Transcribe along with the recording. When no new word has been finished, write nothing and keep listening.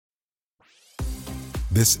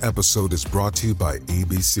This episode is brought to you by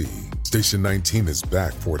ABC. Station 19 is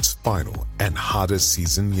back for its final and hottest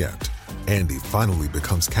season yet. Andy finally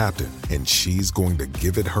becomes captain, and she's going to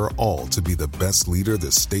give it her all to be the best leader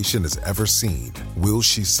the station has ever seen. Will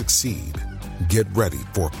she succeed? Get ready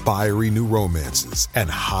for fiery new romances and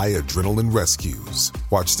high adrenaline rescues.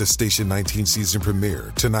 Watch the Station 19 season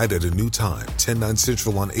premiere tonight at a new time, 10/9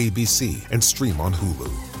 Central on ABC, and stream on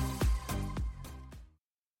Hulu.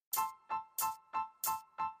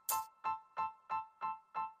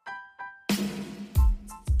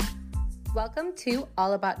 Welcome to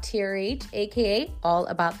All About TRH, aka All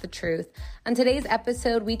About the Truth. On today's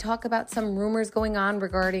episode, we talk about some rumors going on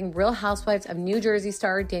regarding Real Housewives of New Jersey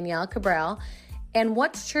star Danielle Cabral and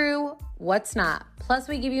what's true, what's not. Plus,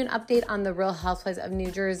 we give you an update on the Real Housewives of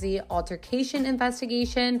New Jersey altercation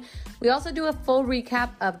investigation. We also do a full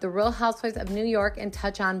recap of the Real Housewives of New York and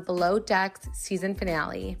touch on Below Deck's season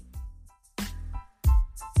finale.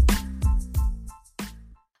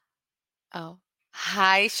 Oh.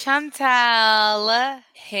 Hi, Chantal.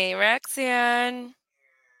 Hey, Roxanne.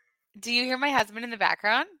 Do you hear my husband in the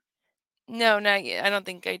background? No, not yet. I don't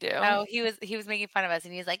think I do. Oh, he was making fun of us,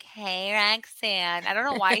 and he's like, "Hey, Roxanne." I don't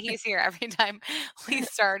know why he's here every time we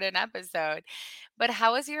start an episode. But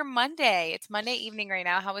how was your Monday? It's Monday evening right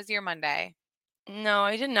now. How was your Monday? No,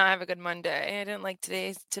 I did not have a good Monday. I didn't like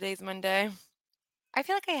today's Monday. I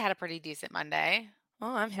feel like I had a pretty decent Monday.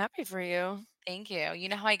 Oh, I'm happy for you. Thank you. You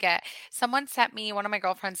know how I get. One of my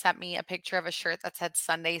girlfriends sent me a picture of a shirt that said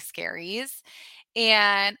Sunday Scaries.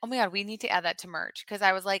 And oh my God, we need to add that to merch because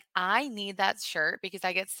I was like, I need that shirt because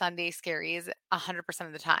I get Sunday Scaries 100%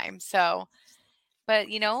 of the time. So, but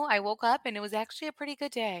I woke up and it was actually a pretty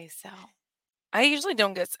good day. So I usually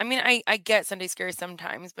don't get, I get Sunday Scary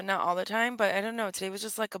sometimes, but not all the time. But I don't know. Today was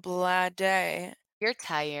just like a blah day. You're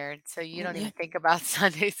tired, so you don't even think about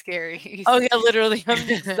Sunday Scaries. Oh, yeah, literally. I'm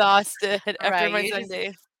exhausted after my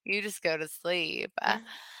Sunday. You just go to sleep.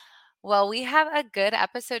 Well, we have a good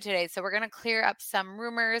episode today. So we're going to clear up some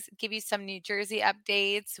rumors, give you some New Jersey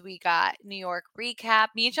updates. We got New York recap.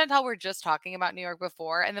 Me and Chantal were just talking about New York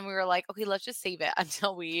before, and then we were like, okay, let's just save it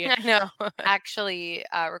until we actually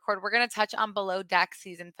record. We're going to touch on Below Deck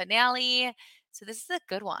season finale. So this is a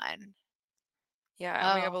good one. Yeah,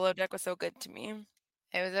 oh my God, Below Deck was so good to me.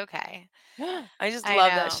 It was okay. I just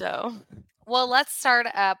love that show. Well, let's start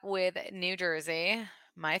up with New Jersey,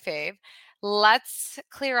 my fave. Let's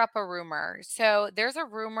clear up a rumor. So there's a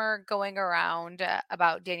rumor going around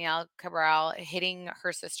about Danielle Cabral hitting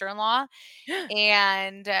her sister-in-law.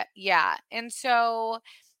 And and so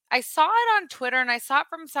I saw it on Twitter and I saw it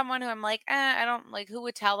from someone who I'm like, I don't like, who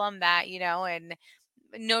would tell them that, and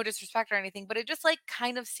no disrespect or anything, but it just like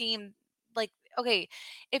kind of seemed like, okay,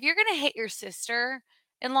 if you're going to hit your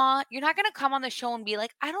sister-in-law, you're not going to come on the show and be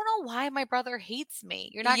like, I don't know why my brother hates me.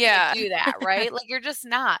 You're not going to do that, right? Like, you're just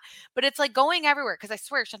not. But it's like going everywhere. Because I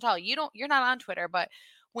swear, Chantal, you're not on Twitter, but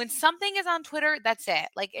when something is on Twitter, that's it.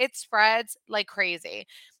 Like, it spreads like crazy.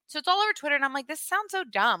 So it's all over Twitter, and I'm like, this sounds so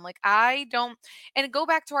dumb. Like, I don't. And go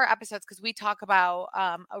back to our episodes because we talk about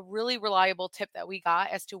a really reliable tip that we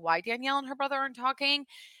got as to why Danielle and her brother aren't talking.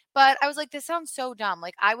 But I was like, this sounds so dumb.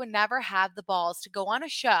 Like, I would never have the balls to go on a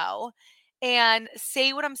show and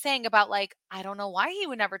say what I'm saying about, like, I don't know why he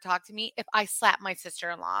would never talk to me if I slap my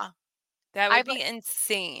sister-in-law. That would be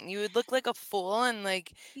insane. You would look like a fool and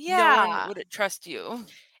like no one would trust you.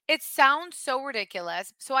 It sounds so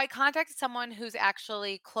ridiculous. So I contacted someone who's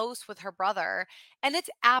actually close with her brother, and it's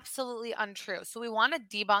absolutely untrue. So we want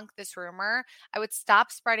to debunk this rumor. I would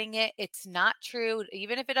stop spreading it. It's not true.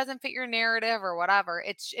 Even if it doesn't fit your narrative or whatever,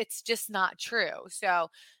 it's just not true. So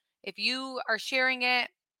if you are sharing it,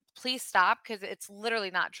 please stop because it's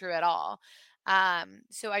literally not true at all.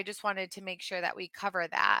 So I just wanted to make sure that we cover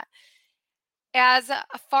that. As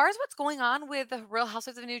far as what's going on with the Real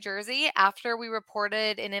Housewives of New Jersey, after we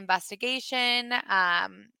reported an investigation,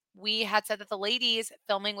 we had said that the ladies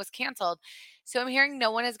filming was canceled. So I'm hearing no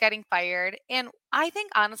one is getting fired. And I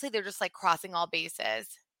think, honestly, they're just like crossing all bases.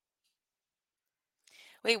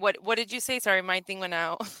 Wait, what did you say? Sorry, my thing went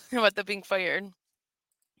out about the being fired.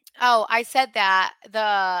 Oh, I said that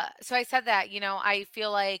I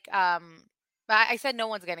feel like, I said no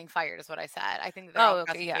one's getting fired is what I said. I think that they're all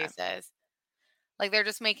crossing bases. Like, they're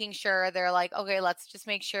just making sure they're like, okay, let's just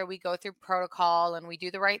make sure we go through protocol and we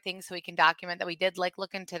do the right thing so we can document that we did like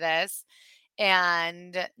look into this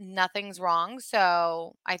and nothing's wrong.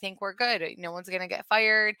 So I think we're good. No one's going to get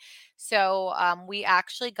fired. So we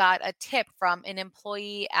actually got a tip from an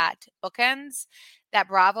employee at Bookends that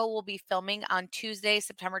Bravo will be filming on Tuesday,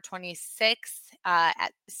 September 26th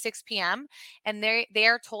at 6 p.m. And they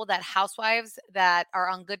are told that housewives that are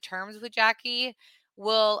on good terms with Jackie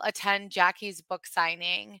will attend Jackie's book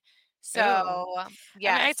signing. Ooh. So, I mean,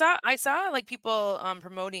 yes. I saw like people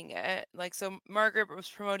promoting it. Like so Margaret was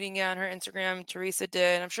promoting it on her Instagram, Teresa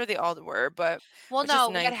did. I'm sure they all were, but Well, it's just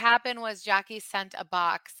no, what nice. happened was Jackie sent a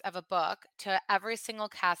box of a book to every single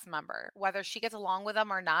cast member. Whether she gets along with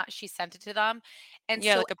them or not, she sent it to them. And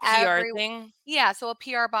Yeah, so like a PR every thing. yeah, so a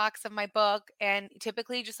PR box of my book. And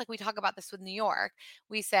typically, just like we talk about this with New York,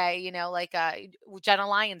 we say, like Jenna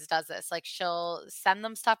Lyons does this. Like she'll send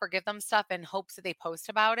them stuff or give them stuff in hopes that they post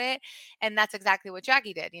about it. And that's exactly what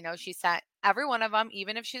Jackie did. She sent every one of them,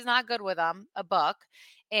 even if she's not good with them, a book.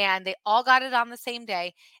 And they all got it on the same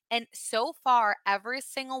day. And so far, every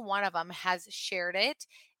single one of them has shared it.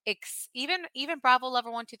 Even Bravo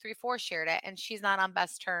Lover 1234 shared it, and she's not on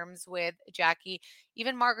best terms with Jackie.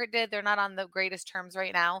 Even Margaret did. They're not on the greatest terms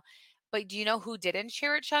right now. But do you know who didn't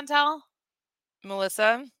share it, Chantel?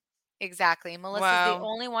 Melissa. Exactly. Melissa's the Wow.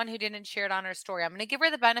 only one who didn't share it on her story. I'm going to give her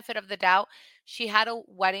the benefit of the doubt. She had a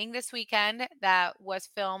wedding this weekend that was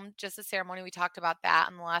filmed, just a ceremony. We talked about that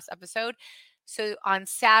in the last episode. So on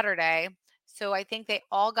Saturday, so I think they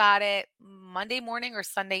all got it Monday morning or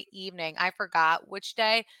Sunday evening. I forgot which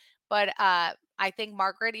day, but I think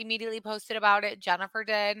Margaret immediately posted about it. Jennifer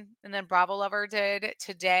did, and then Bravo Lover did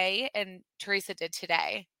today, and Teresa did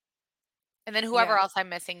today. And then whoever Yeah. else I'm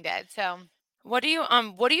missing did. So What do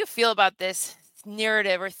you feel about this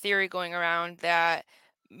narrative or theory going around that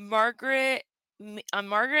Margaret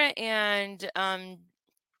and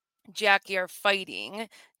Jackie are fighting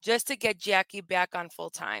just to get Jackie back on full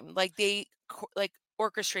time? Like like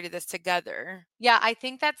orchestrated this together. yeah, I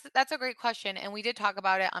think that's a great question, and we did talk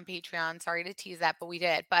about it on Patreon. Sorry to tease that, but we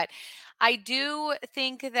did. But I do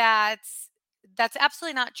think that's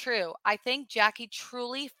absolutely not true. I think Jackie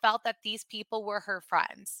truly felt that these people were her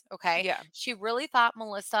friends. Okay, Yeah. she really thought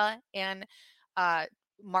Melissa and uh,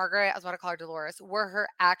 Margaret, I was about to call her Dolores, were her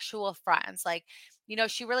actual friends. Like,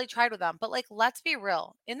 she really tried with them. But like, let's be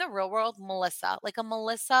real. In the real world, a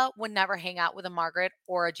Melissa would never hang out with a Margaret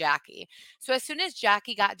or a Jackie. So as soon as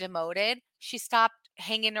Jackie got demoted, she stopped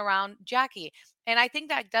hanging around Jackie. And I think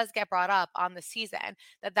that does get brought up on the season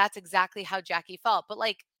that that's exactly how Jackie felt. But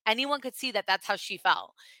like anyone could see that that's how she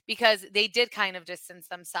felt because they did kind of distance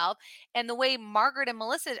themselves. And the way Margaret and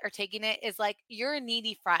Melissa are taking it is like, you're a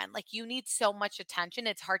needy friend. Like, you need so much attention.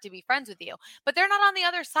 It's hard to be friends with you. But they're not on the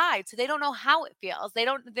other side. So they don't know how it feels.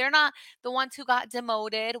 They're not the ones who got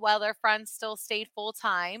demoted while their friends still stayed full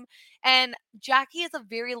time. And Jackie is a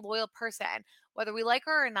very loyal person. Whether we like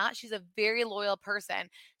her or not, she's a very loyal person.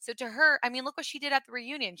 So to her, I mean, look what she did at the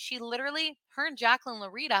reunion. Her and Jacqueline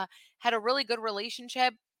Larita had a really good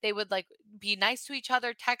relationship. They would like be nice to each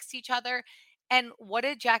other, text each other. And what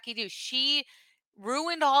did Jackie do? She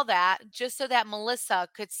ruined all that just so that Melissa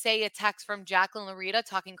could say a text from Jacqueline Larita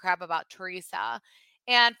talking crap about Teresa.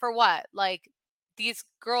 And for what? Like, these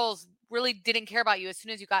girls really didn't care about you as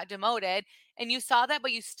soon as you got demoted. And you saw that,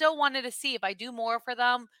 but you still wanted to see if I do more for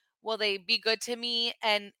them, will they be good to me?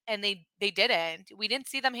 And they didn't. We didn't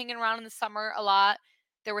see them hanging around in the summer a lot.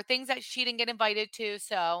 There were things that she didn't get invited to,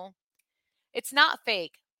 so it's not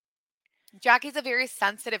fake. Jackie's a very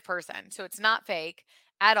sensitive person, so it's not fake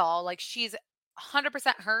at all. Like, she's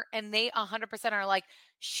 100% hurt, and they 100% are like,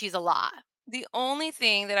 she's a lot. The only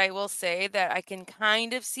thing that I will say that I can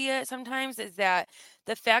kind of see it sometimes is that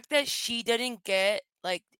the fact that she didn't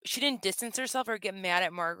distance herself or get mad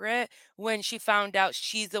at Margaret when she found out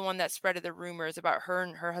she's the one that spreaded the rumors about her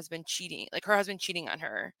and her husband cheating, like her husband cheating on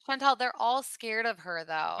her. Chantal, they're all scared of her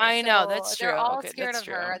though. I know, So that's they're true. all Okay, scared that's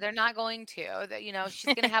of her. true. They're not going to. That she's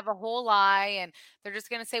going to have a whole lie and they're just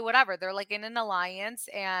going to say whatever. They're like in an alliance,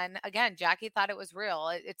 and again, Jackie thought it was real.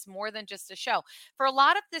 It's more than just a show. For a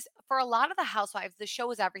lot of the housewives, the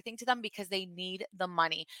show is everything to them because they need the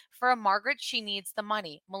money. For a Margaret, she needs the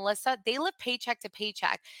money. Melissa, they live paycheck to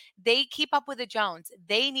paycheck. They keep up with the Jones.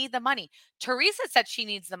 They need the money. Teresa said she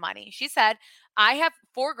needs the money. She said, I have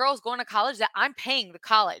 4 girls going to college that I'm paying the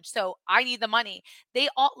college, so I need the money. They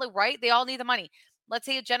all like, right? They all need the money. Let's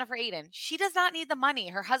say Jennifer Aiden. She does not need the money.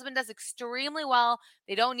 Her husband does extremely well.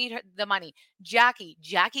 They don't need the money. Jackie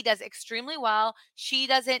does extremely well. She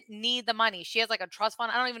doesn't need the money. She has like a trust fund.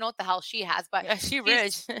 I don't even know what the hell she has, but Yeah, she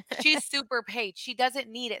she's rich. she's super paid. She doesn't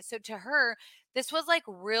need it. So to her, this was like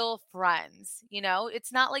real friends.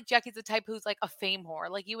 It's not like Jackie's the type who's like a fame whore.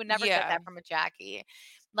 Like, you would never get Yeah. that from a Jackie.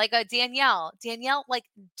 Like a Danielle like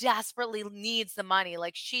desperately needs the money.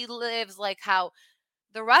 Like, she lives like how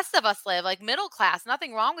the rest of us live, like middle class.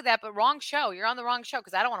 Nothing wrong with that, but wrong show. You're on the wrong show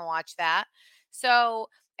because I don't want to watch that. So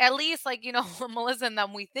at least, like, Melissa and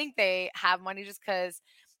them, we think they have money just because,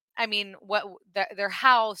 I mean, what their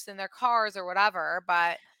house and their cars or whatever.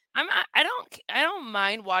 But I don't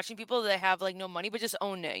mind watching people that have, like, no money, but just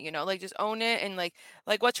own it, like, just own it and, like,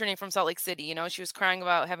 what's her name from Salt Lake City, she was crying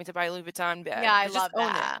about having to buy a Louis Vuitton Yeah, bag, I but just love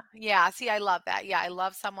own it. that. Yeah, see, I love that. Yeah, I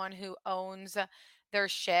love someone who owns their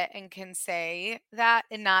shit and can say that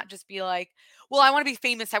and not just be like, "Well, I wanna be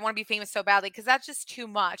famous. I wanna be famous so badly," because that's just too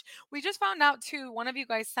much. We just found out too, one of you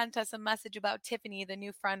guys sent us a message about Tiffany, the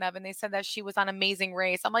new friend of, and they said that she was on Amazing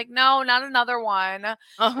Race. I'm like, "No, not another one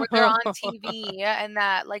where they're on TV and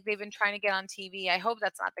that, like, they've been trying to get on TV." I hope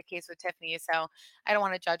that's not the case with Tiffany, so I don't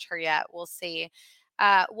wanna judge her yet. We'll see.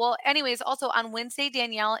 Well, anyways, also on Wednesday,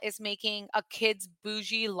 Danielle is making a kids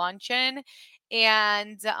bougie luncheon,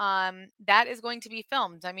 and that is going to be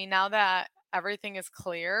filmed. I mean, now that everything is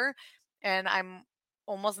clear, and I'm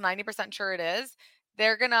almost 90% sure it is,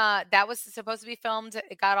 that was supposed to be filmed.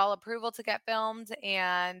 It got all approval to get filmed.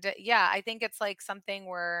 And yeah, I think it's like something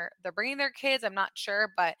where they're bringing their kids. I'm not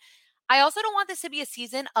sure, but I also don't want this to be a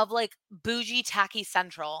season of like bougie tacky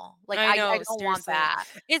central. Like I I know, don't want seriously. that.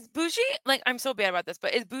 Is Bougie like, I'm so bad about this,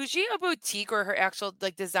 but is Bougie a boutique or her actual,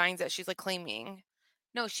 like, designs that she's, like, claiming?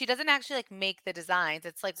 No, she doesn't actually, like, make the designs,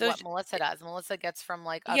 it's, like, So what sh Melissa does. Melissa gets from,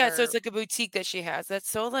 like, Yeah, so other it's like a boutique that she has. That's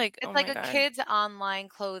so, like, it's oh like my a god. kids' online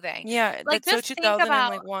clothing. Yeah, Like, that's so just think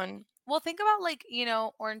about 2001. well, think about, like,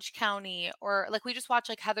 Orange County or, like, we just watched,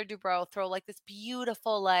 like, Heather Dubrow throw, like, this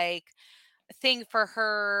beautiful, like, thing for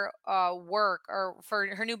her work or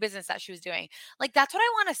for her new business that she was doing. Like that's what I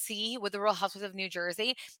want to see with the Real Housewives of New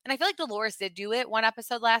Jersey. And I feel like Dolores did do it one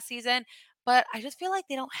episode last season, but I just feel like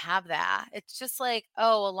they don't have that. It's just like,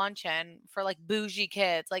 oh, a luncheon for like bougie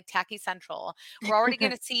kids, like Tacky Central. We're already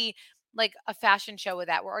going to see like a fashion show with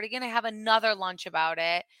that. We're already going to have another lunch about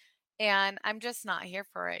it. And I'm just not here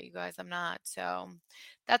for it, you guys. I'm not. So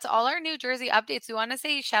that's all our New Jersey updates. We want to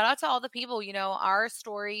say shout out to all the people. Our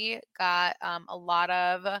story got a lot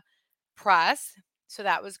of press. So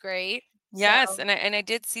that was great. So Yes, and I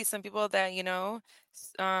did see some people that,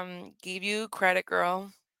 gave you credit,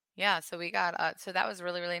 girl. yeah, so we got so that was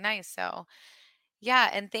really, really nice. So yeah,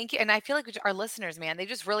 and thank you. And I feel like our listeners, man, they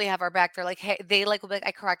just really have our back. They're like, hey, they like will be like,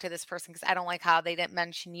 I corrected this person because I don't like how they didn't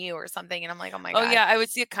mention you or something. And I'm like, oh my Oh, God. yeah, I would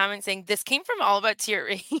see a comment saying, "This came from All About to Your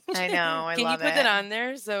Age." I know. I Can you love put that it. on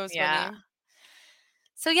there? So it was Yeah. funny.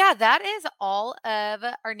 So yeah, that is all of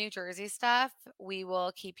our New Jersey stuff. We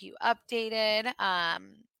will keep you updated.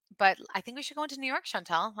 But I think we should go into New York,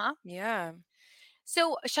 Chantel, huh? Yeah.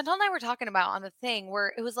 So Chantel and I were talking about on the thing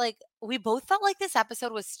where it was like we both felt like this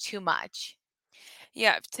episode was too much.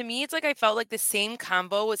 Yeah, to me, it's like I felt like the same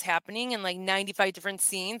combo was happening in, like, 95 different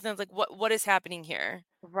scenes, and I was like, what is happening here?"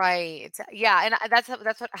 Right. Yeah, and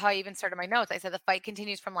how I even started my notes. I said the fight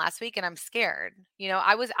continues from last week and I'm scared.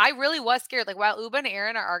 I really was scared. Like while Uba and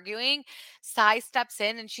Aaron are arguing, Sai steps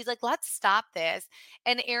in and she's like, "Let's stop this."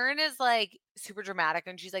 And Aaron is like super dramatic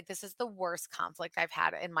and she's like, "This is the worst conflict I've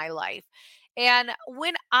had in my life." And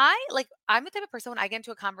when I'm the type of person when I get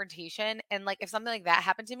into a confrontation and like if something like that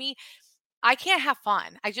happened to me, I can't have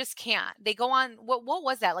fun. I just can't. They go on what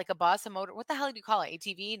was that? Like a bus, a motor? What the hell do you call it?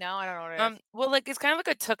 ATV? No, I don't know what it is. Well, like, it's kind of like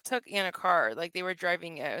a tuk-tuk and a car, like, they were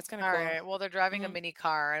driving it. It's kinda All cool. right. Well, they're driving a Mhm. mini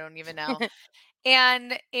car. I don't even know.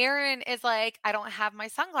 And Aaron is like, I don't have my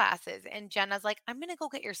sunglasses. And Jenna's like, I'm going to go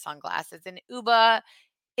get your sunglasses. And Uba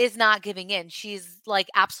is not giving in. She's like,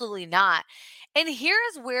 absolutely not. And here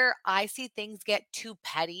is where I see things get too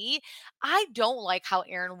petty. I don't like how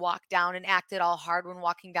Aaron walked down and acted all hard when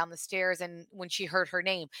walking down the stairs and when she heard her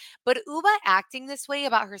name. But Uba acting this way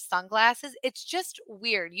about her sunglasses, it's just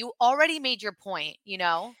weird. You already made your point, you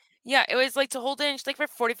know? Yeah, it was, like, to hold in, she's like, for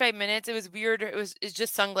 45 minutes, it was weird, it's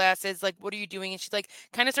just sunglasses, like, "What are you doing?" And she's, like,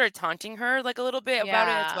 kinda started taunting her, like, a little bit about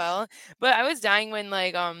it as Yeah. well, but I was dying when,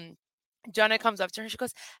 like, Jonah comes up to her, she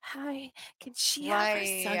goes, "Hi, can she have her Right.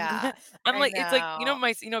 sunglasses?" Yeah. I'm I like it's like, know.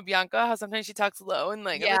 Bianca, how sometimes she talks low and,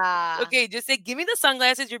 like, I'm like, Yeah. "Okay, just say, 'Give me the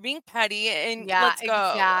sunglasses, you're being petty, and Yeah, let's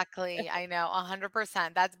go.'" exactly. I know,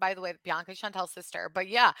 100%. That's, by the way, Bianca Chantel's sister. But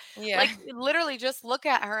yeah, Yeah. like literally just look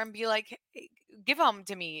at her and be like, Give them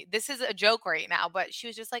to me. This is a joke right now." But she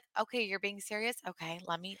was just like, "Okay, you're being serious? Okay,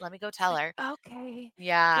 let me go She's tell like, her." "Okay,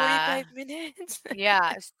 Yeah. 45 minutes."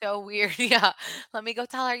 Yeah, so weird. Yeah. Let me go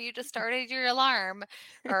tell her you just started your alarm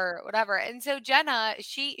or whatever. And so Jenna,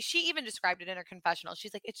 she even described it in her confessional.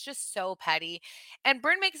 She's like, it's just so petty. And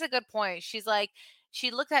Bryn makes a good point. She's like,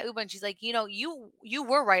 she looked at Uba and she's like, you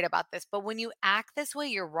were right about this, but when you act this way,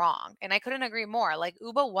 you're wrong. And I couldn't agree more. Like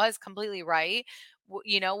Uba was completely right,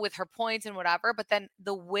 with her points and whatever. But then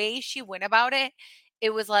the way she went about it,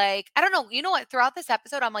 it was like, I don't know, you know what? Throughout this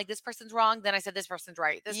episode, I'm like, this person's wrong. Then I said, this person's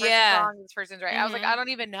right. This person's Yeah. wrong. This person's right. I was like, I Mhm. don't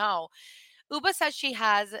even know. Uba says she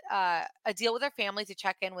has a deal with her family to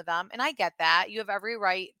check in with them, and I get that. You have every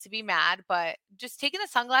right to be mad, but just taking the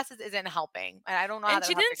sunglasses isn't helping, and I don't know how And that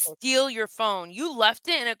she would help didn't your case. steal your phone. You left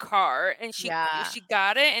it in a car, and Yeah. she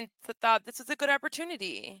got it and thought this was a good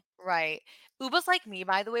opportunity. Right. Uba's like me,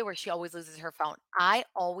 by the way, where she always loses her phone. I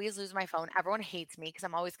always lose my phone. Everyone hates me because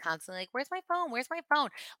I'm always constantly like, "Where's my phone? Where's my phone?"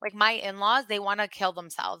 Like my in-laws, they want to kill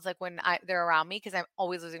themselves like when they're around me because I'm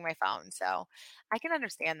always losing my phone. So I can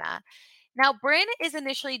understand that. Now, Bryn is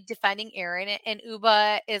initially defending Aaron, and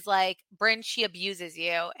Uba is like, Bryn, she abuses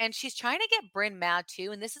you. And she's trying to get Bryn mad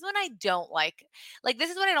too. And this is what I don't like. Like, this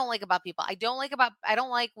is what I don't like about people. I don't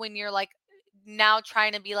like when you're like now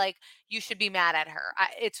trying to be like, you should be mad at her.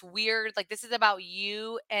 It's weird. Like, this is about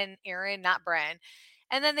you and Aaron, not Bryn.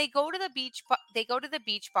 And then they go to the beach. They go to the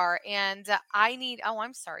beach bar, and I need. Oh,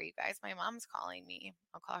 I'm sorry, you guys. My mom's calling me.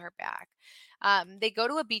 I'll call her back. They go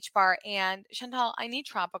to a beach bar, and Chantal, I need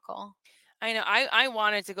tropical. I know. I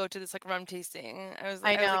wanted to go to this like rum tasting. I I was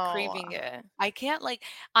like know. craving it. I can't like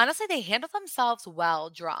honestly, they handle themselves well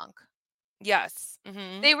drunk. Yes.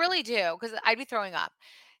 Hmm. They really do, because I'd be throwing up.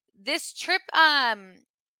 This trip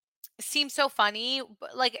seems so funny,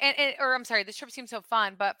 but like or I'm sorry, this trip seems so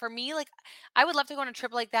fun, but for me, like I would love to go on a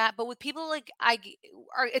trip like that, but with people like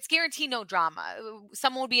are it's guaranteed no drama.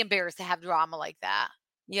 Someone would be embarrassed to have drama like that.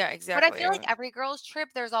 Yeah, But I exactly. feel like every girl's trip,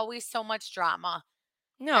 there's always so much drama.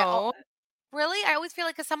 I al No, Really? I always feel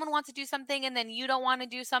like if someone wants to do something and then you don't wanna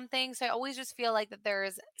do something, so I always just feel like that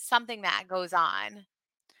there's something that goes on.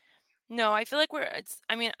 no. I feel like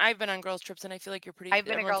I mean, I've been on girls' trips, and I feel like you're pretty. I've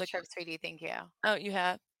been a Everyone's girls like, trip, sweetie, thank you. oh, you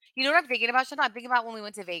have. You know what I'm thinking about, Chantal? I'm thinking about when we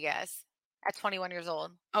went to Vegas at 21 years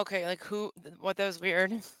old, Okay, like what? That was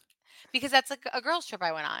weird. because that's like a girls trip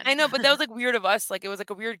I went I on. know, but that was like weird of us. Like it was like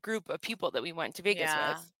a weird group of people that we went to Vegas Yeah,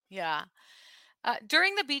 with. yeah.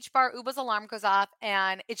 During the beach bar, Uba's alarm goes off,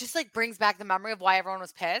 and it just like brings back the memory of why everyone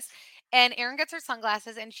was pissed. And Erin gets her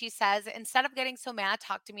sunglasses, and she says, "Instead of getting so mad,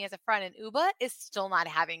 talk to me as a friend." And Uba is still not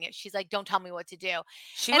having it. She's like, "Don't tell me what to do."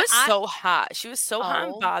 She And was I, so hot. She was so hot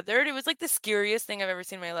and oh bothered. It was like the scariest thing I've ever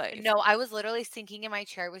seen in my life. no, I was literally sinking in my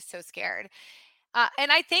chair. I was so scared.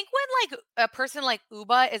 And I think when like a person like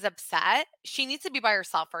Uba is upset, she needs to be by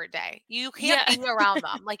herself for a day. You can't Yeah. be around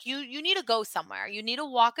them. Like you need to go somewhere. You need to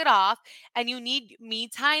walk it off, and you need me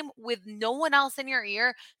time with no one else in your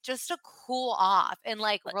ear just to cool off and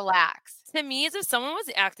like relax. To me, as if someone was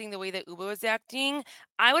acting the way that Uba was acting,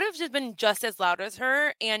 I would have just been just as loud as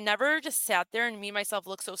her and never just sat there and made myself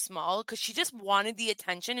look so small because she just wanted the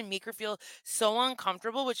attention and make her feel so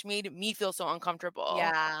uncomfortable, which made me feel so uncomfortable.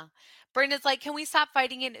 Yeah. Brenda's like, "Can we stop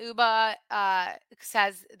fighting?" And Uba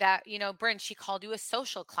says that, Bryn, she called you a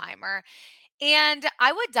social climber. And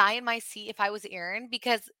I would die in my seat if I was Aaron,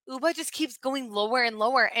 because Uba just keeps going lower and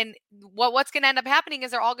lower. And what's going to end up happening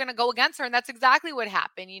is they're all going to go against her. And that's exactly what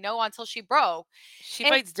happened, until she broke. She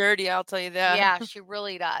And fights dirty, I'll tell you that. yeah, she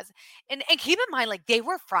really does. And keep in mind, like they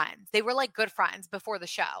were friends. They were like good friends before the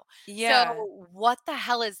show. So Yeah. what the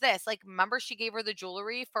hell is this? Like, remember she gave her the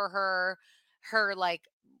jewelry for her like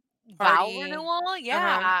vow Party. renewal? Uh-huh.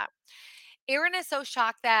 Yeah. Erin is so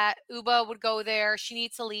shocked that Uba would go there. She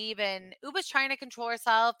needs to leave, and Uba's trying to control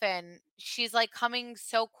herself, and she's like coming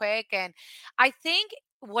so quick. And I think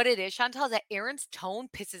what it is, Chantal, is that Erin's tone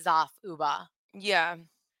pisses off Uba. Yeah.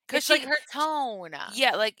 Cause It's like she her tone.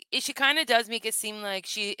 yeah, like she kind of does make it seem like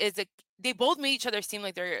she is a they both make each other seem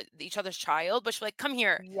like they're each other's child, but she's like, come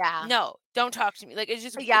here. Yeah. No, don't talk to me. Like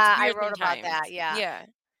it's Yeah, I weird wrote about that. sometimes. Yeah. Yeah.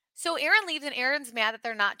 So Erin leaves, and Erin's mad that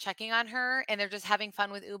they're not checking on her and they're just having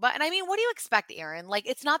fun with Uba. And I mean, what do you expect, Erin? Like,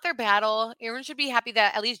 it's not their battle. Erin should be happy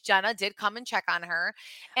that at least Jenna did come and check on her.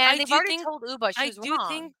 And I they've do already think told Uba she I was do wrong.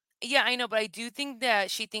 think yeah, I know, but I do think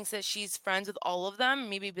that she thinks that she's friends with all of them,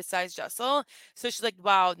 maybe besides Jessel. So she's like,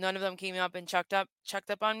 wow, none of them came up and checked up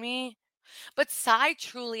on me. But Sai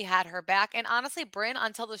truly had her back. And honestly, Bryn,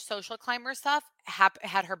 until the social climber stuff,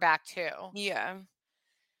 had her back too. Yeah.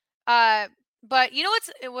 Uh, but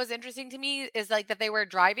it was interesting to me is like that they were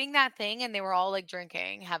driving that thing and they were all like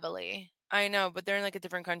drinking heavily. I know, but they're in like a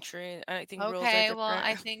different country. I think rules are Okay, well,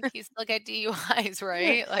 I different. think you still get DUIs,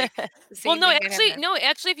 right? Like the Well, same thing can happen. no,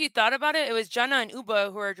 actually, if you thought about it, it was Jenna and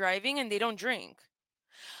Uba who are driving, and they don't drink.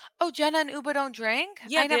 Oh, Jenna and Uba don't drink?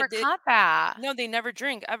 Yeah, I never caught that. no, they never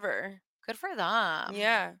drink ever. Good for them.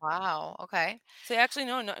 Yeah. Wow. Okay. So actually,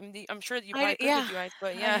 no, no, I'm sure that you probably could get Yeah, DUIs,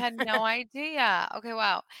 but I yeah. had no idea. Okay,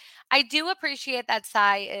 wow. I do appreciate that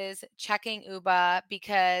Sai is checking Uba,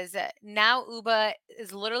 because now Uba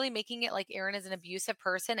is literally making it like Aaron is an abusive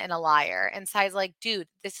person and a liar. And Sai's like, dude,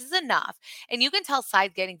 this is enough. And you can tell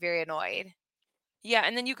Sai's getting very annoyed. Yeah,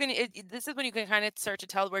 and then this is when you can kind of start to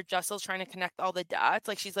tell where Jessel's trying to connect all the dots.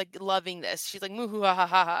 Like she's like loving this. She's like moo hoo ha ha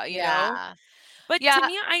ha ha, you know? Yeah. But to Yeah,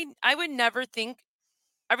 me, I would never think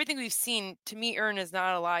everything we've seen, to me, Erin is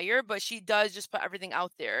not a liar, but she does just put everything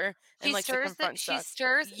out there and likes to confront she stuff.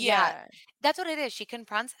 stirs yeah, Yeah. that's what it is, she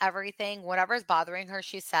confronts everything, whatever's bothering her,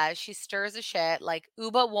 she says, she stirs the shit, like,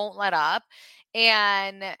 Uba won't let up,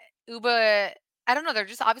 and Uba I don't know, they're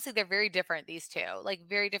just obviously they're very different, these 2, like,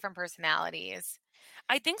 very different personalities.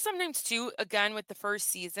 I think sometimes too, again, with the first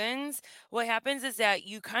seasons, what happens is that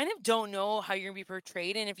you kind of don't know how you're gonna be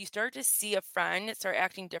portrayed. And if you start to see a friend start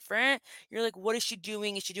acting different, you're like, what is she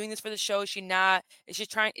doing? Is she doing this for the show? Is she not? Is she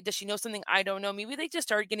trying? Does she know something I don't know? Maybe they just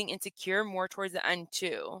start getting insecure more towards the end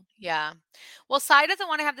too. Yeah. Well, Sai doesn't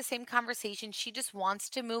want to have the same conversation. She just wants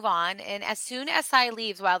to move on. And as soon as Sai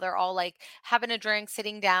leaves, while they're all like having a drink,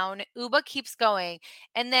 sitting down, Uba keeps going.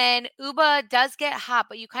 And then Uba does get hot,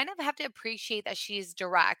 but you kind of have to appreciate that she's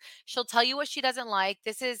direct. She'll tell you what she doesn't like.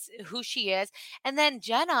 This is who she is. And then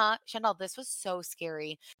Jenna, Chanel, this was so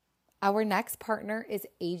scary. Our next partner is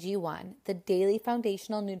AG1, the daily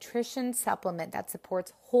foundational nutrition supplement that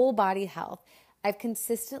supports whole body health. I've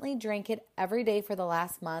consistently drank it every day for the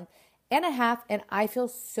last month and a half, and I feel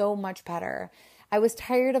so much better. I was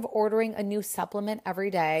tired of ordering a new supplement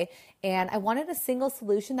every day, and I wanted a single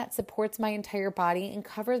solution that supports my entire body and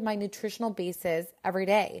covers my nutritional bases every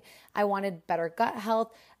day. I wanted better gut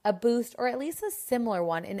health, a boost, or at least a similar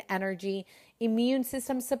one in energy, immune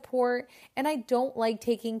system support, and I don't like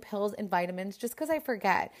taking pills and vitamins just because I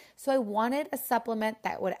forget. So I wanted a supplement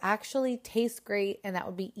that would actually taste great and that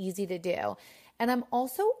would be easy to do. And I'm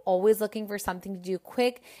also always looking for something to do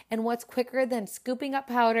quick, and what's quicker than scooping up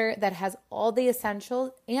powder that has all the essentials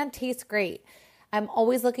and tastes great. I'm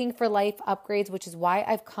always looking for life upgrades, which is why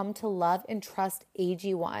I've come to love and trust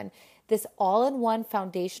AG1. This all-in-one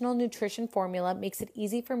foundational nutrition formula makes it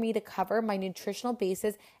easy for me to cover my nutritional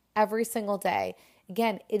bases every single day.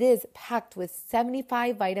 Again, it is packed with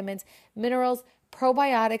 75 vitamins, minerals,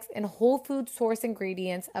 probiotics, and whole food source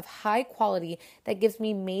ingredients of high quality that gives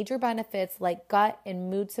me major benefits like gut and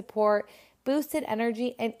mood support, boosted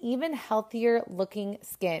energy, and even healthier looking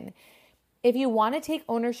skin. If you want to take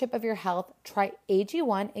ownership of your health, try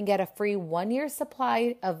AG1 and get a free 1-year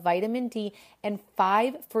supply of vitamin D and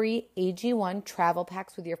 5 free AG1 travel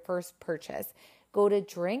packs with your first purchase. Go to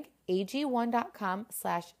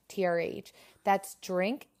drinkag1.com/TRH. That's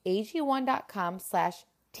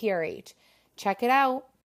drinkag1.com/TRH. Check it out.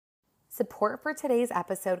 Support for today's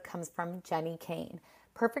episode comes from Jenny Kane.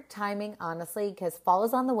 Perfect timing, honestly, because fall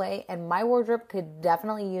is on the way and my wardrobe could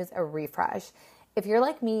definitely use a refresh. If you're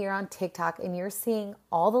like me, you're on TikTok and you're seeing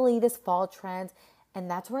all the latest fall trends,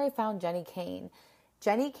 and that's where I found Jenny Kane.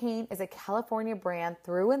 Jenny Kane is a California brand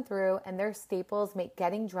through and through, and their staples make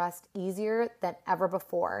getting dressed easier than ever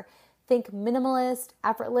before. Think minimalist,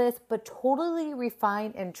 effortless, but totally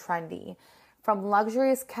refined and trendy. From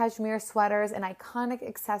luxurious cashmere sweaters and iconic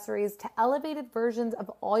accessories to elevated versions of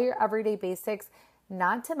all your everyday basics,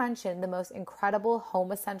 not to mention the most incredible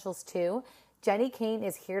home essentials too, Jenny Kane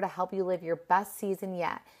is here to help you live your best season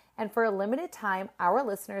yet. And for a limited time, our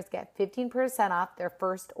listeners get 15% off their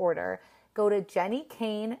first order. Go to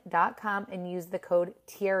jennykane.com and use the code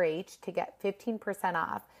TRH to get 15%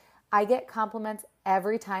 off. I get compliments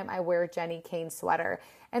every time I wear a Jenny Kane sweater,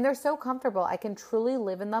 and they're so comfortable. I can truly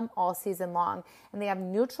live in them all season long, and they have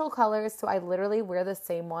neutral colors, so I literally wear the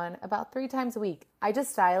same one about 3 times a week. I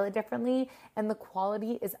just style it differently, and the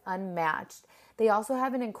quality is unmatched. They also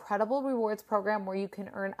have an incredible rewards program where you can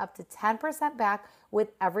earn up to 10% back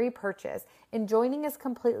with every purchase, and joining is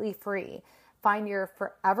completely free. Find your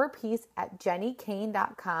forever piece at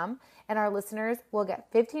jennykane.com, and our listeners will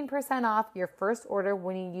get 15% off your first order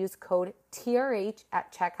when you use code TRH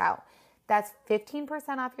at checkout. That's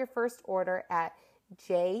 15% off your first order at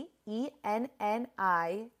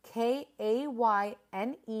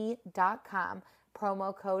jennykayne.com,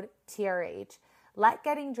 promo code TRH. Let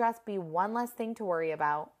getting dressed be one less thing to worry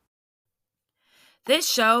about. This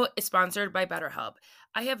show is sponsored by BetterHelp.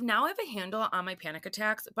 I have a handle on my panic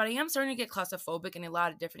attacks, but I am starting to get claustrophobic in a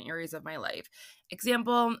lot of different areas of my life.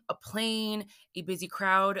 Example, a plane, a busy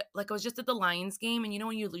crowd. Like I was just at the Lions game, and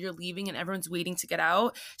when you're leaving and everyone's waiting to get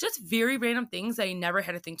out, just very random things that I never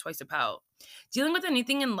had to think twice about. Dealing with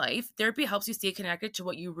anything in life, therapy helps you stay connected to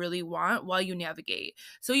what you really want while you navigate,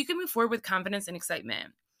 so you can move forward with confidence and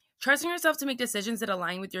excitement. Trusting yourself to make decisions that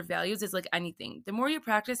align with your values is like anything. The more you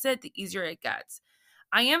practice it, the easier it gets.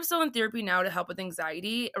 I am still in therapy now to help with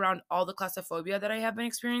anxiety around all the claustrophobia that I have been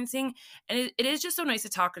experiencing, and it is just so nice to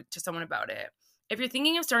talk to someone about it. If you're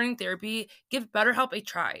thinking of starting therapy, give BetterHelp a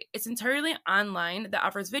try. It's entirely online that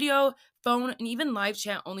offers video, phone, and even live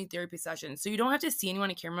chat only therapy sessions, so you don't have to see anyone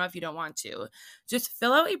on camera if you don't want to. Just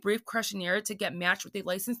fill out a brief questionnaire to get matched with a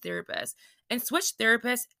licensed therapist and switch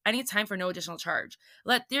therapists anytime for no additional charge.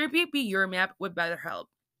 Let therapy be your map with BetterHelp.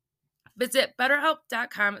 Visit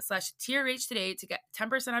betterhelp.com/TRH today to get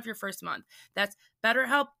 10% off your first month. That's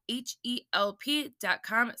BetterHelp,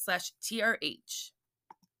 HELP.com/TRH.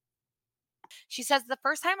 She says the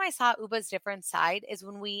first time I saw Uba's different side is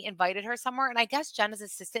when we invited her somewhere, and I guess Jenna's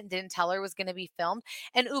assistant didn't tell her it was going to be filmed,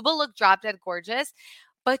 and Uba looked drop dead gorgeous,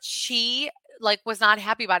 but she like was not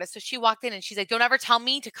happy about it. So she walked in and she's like, "Don't ever tell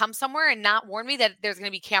me to come somewhere and not warn me that there's going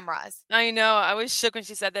to be cameras." I know. I was shook when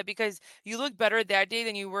she said that because you look better that day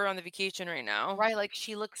than you were on the vacation right now. Right, like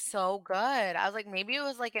she looked so good. I was like, maybe it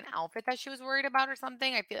was like an outfit that she was worried about or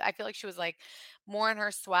something. I feel like she was like more in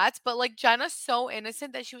her sweats, but like Jenna's so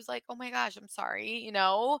innocent that she was like, "Oh my gosh, I'm sorry," you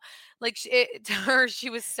know? Like to her,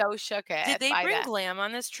 she was so shook Did it they by bring that. glam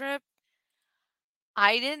on this trip?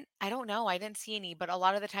 I don't know. I didn't see any, but a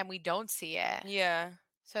lot of the time we don't see it. Yeah.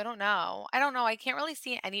 So I don't know. I don't know. I can't really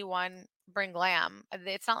see anyone bring glam.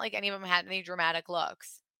 It's not like any of them had any dramatic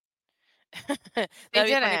looks. They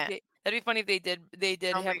didn't. That'd be funny if they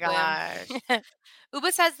did Oh my have glam. gosh.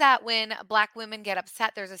 Uba says that when Black women get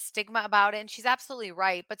upset, there's a stigma about it, and she's absolutely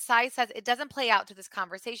right. But Sai says it doesn't play out to this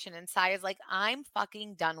conversation. And Sai is like, I'm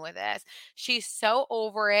fucking done with this. She's so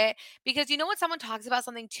over it. Because you know when someone talks about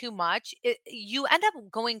something too much, you end up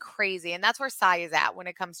going crazy. And that's where Sai is at when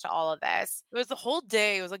it comes to all of this. It was the whole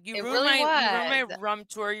day. It was like It really you ruined my was. rum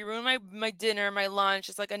tour, you ruined my dinner, my lunch.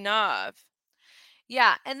 It's like enough.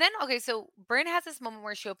 Yeah. And then, okay, so Bryn has this moment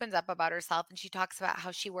where she opens up about herself and she talks about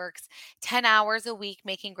how she works 10 hours a week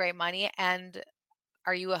making great money. And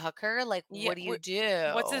are you a hooker? Like, Yeah. what do you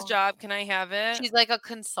What's his do? job? Can I have it? She's like a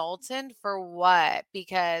consultant for what?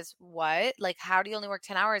 Because what? Like, how do you only work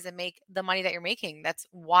 10 hours and make the money that you're making? That's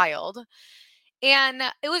wild. And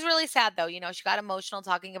it was really sad though. She got emotional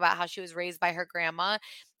talking about how she was raised by her grandma.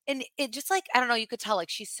 And it just like, I don't know, you could tell like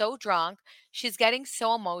she's so drunk. She's getting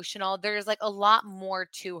so emotional. There's like a lot more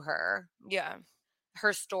to Yeah.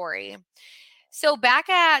 her story. So back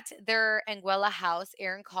at their Anguilla house,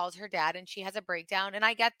 Erin calls her dad and she has a breakdown. And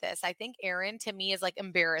I get this. I think Erin to me is like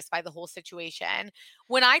embarrassed by the whole situation.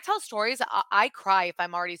 When I tell stories, I cry if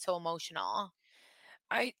I'm already so emotional.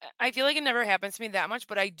 I feel like it never happens to me that much,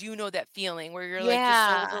 but I do know that feeling where you're like just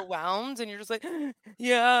so Yeah. overwhelmed and you're just like,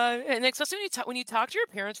 yeah. And especially when you talk to your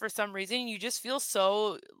parents for some reason, you just feel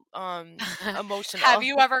so Have emotional.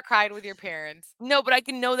 you ever cried with your parents? No, but I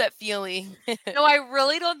can know that feeling. No, I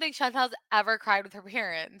really don't think Chantel's ever cried with her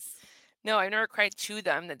parents. No, I never cried to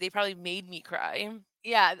them. That they probably made me cry.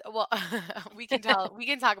 Yeah, well, we can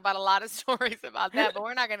talk about a lot of stories about that, but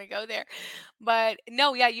we're not gonna go there. But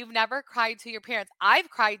no, yeah, you've never cried to your parents. I've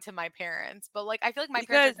cried to my parents, but like I feel like my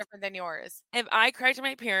parents are Because different than yours. if I cried to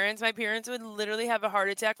my parents would literally have a heart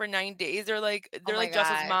attack for 9 days. Oh They're my like Jess's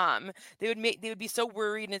gosh. mom. They would be so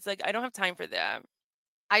worried, and it's like I don't have time for that.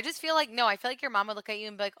 I just feel like no, I feel like your mom would look at you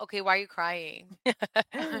and be like, "Okay, why are you crying?" No,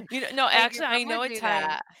 Like your actually, mom would do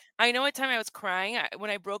that. I know a time I was crying when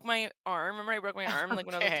I broke my arm. Remember I broke my arm like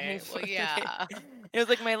when I was like Okay, well, 24. yeah. It was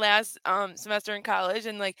like my last semester in college,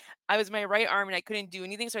 and like I was my right arm and I couldn't do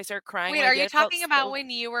anything, so I started crying. Wait, My are you dad felt talking about so when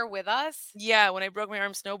you were with us? yeah, when I broke my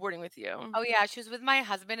arm snowboarding with you. Oh, yeah, she was with my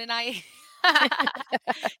husband and I.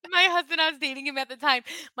 My husband, I was dating him at the time.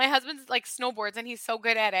 My husband's like snowboards and he's so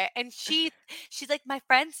good at it. And she's like, my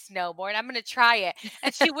friend snowboard, I'm gonna try it.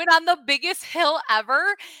 And she went on the biggest hill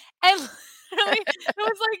ever. And literally it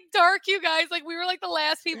was like dark, you guys. Like we were like the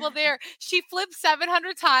last people there. She flipped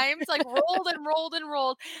 700 times, like rolled and rolled and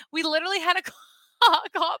rolled. We literally had to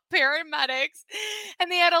call paramedics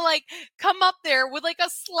and they had to like come up there with like a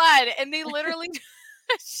sled and they literally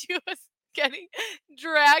she was getting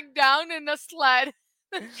dragged down in a sled.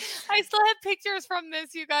 I still have pictures from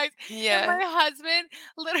this, you guys. And Yeah. my husband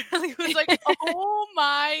literally was like, "Oh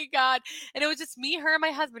my god!" And it was just me, her, and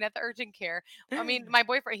my husband at the urgent care. I mean, my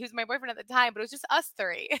boyfriend. He was my boyfriend at the time, but it was just us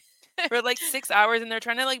three. For like 6 hours, and they're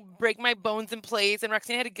trying to like break my bones in place, and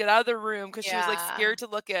Roxanne had to get out of the room because she was like Yeah, scared to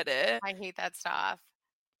look at it. I hate that stuff.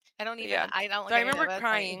 I don't But even. yeah. I don't So look I at any of that. remember But it's funny.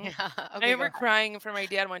 crying. Yeah. I Okay, go remember ahead. crying for my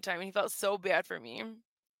dad one time, and he felt so bad for me.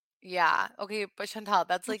 Yeah. Okay, but Chantal,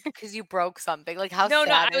 that's like because you broke something. Like, how No, I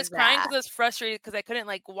sad was is crying that? because I was frustrated because I couldn't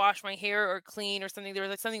like wash my hair or clean or something. There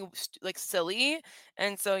was like something like silly,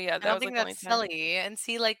 and so yeah, I that don't was think like the only that's time. silly. And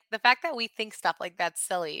see, like the fact that we think stuff like that's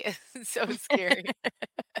silly is so scary.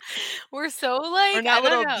 We're so, We're like, I not don't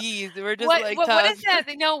little know. bees. We're just What like what what is tough.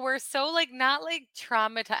 that? No, we're so, like, not, like,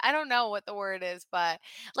 traumatized. I don't know what the word is, but,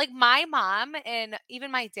 like, my mom and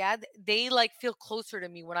even my dad, they, like, feel closer to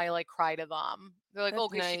me when I, like, cry to them. They're like, That's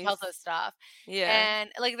 "Okay, she tells us nice. stuff." Yeah.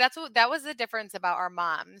 And, like, that was the difference about our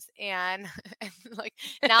moms, and and, like,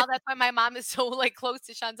 now that's why my mom is so, like, close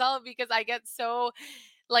to Chantal because I get so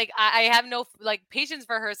like, I have no, like, patience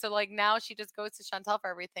for her, so, like, now she just goes to Chantal for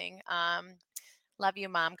everything. Love you,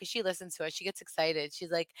 mom, because she listens to us. She gets excited.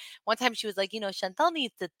 She's like, one time she was like, Chantal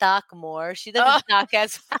needs to talk more. She Oh. doesn't talk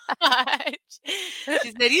as much.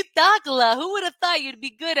 She said, you talk a lot. Who would have thought you'd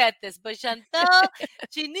be good at this? But Chantal,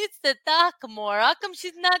 she needs to talk more. How come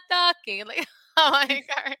she's not talking? Like, oh my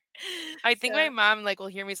God. I think my So, mom, like, will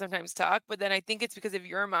hear me sometimes talk, but then I think it's because of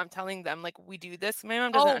your mom telling them, like, "We do this." My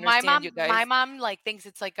mom doesn't oh, understand you my guys. mom like thinks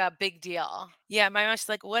it's like a big deal. Yeah, my mom's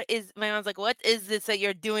like, my mom's like, "What is this that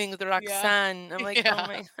you're doing with Yeah. Roxanne?" I'm like, "Oh Yeah.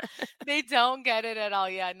 my." They don't get it at all.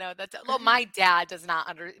 Yeah, no, that's well, my dad does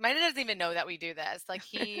not my dad doesn't even know that we do this. Like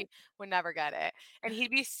he would never get it. And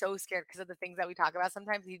he'd be so scared because of the things that we talk about.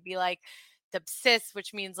 Sometimes he'd be like, "Sis,"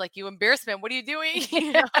 which means like you embarrassment. What are you doing?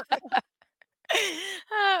 You know?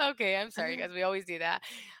 Okay, I'm sorry, guys. We always do that.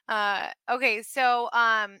 Okay, so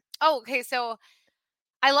okay, so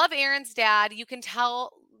I love Erin's dad. You can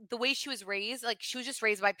tell the way she was raised, like she was just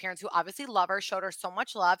raised by parents who obviously love her, showed her so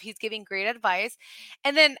much love. He's giving great advice.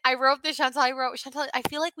 And then I wrote this, Chantal. I wrote, Chantal, I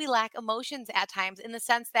feel like we lack emotions at times in the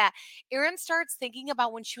sense that Erin starts thinking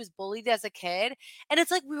about when she was bullied as a kid. And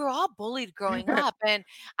it's like we were all bullied growing up. And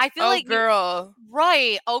I feel Oh, like you, girl.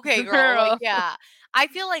 right. Okay, girl. Like, Girl. yeah. I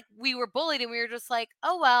feel like we were bullied and we were just like,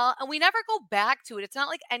 oh, well. And we never go back to it. It's not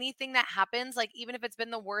like anything that happens, like, even if it's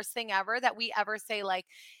been the worst thing ever, that we ever say, like,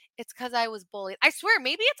 it's because I was bullied. I swear,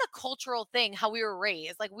 maybe it's a cultural thing how we were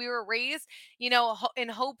raised. Like, we were raised, in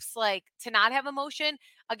hopes, like, to not have emotion.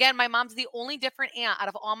 Again, my mom's the only different aunt out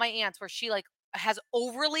of all my aunts where she, like, has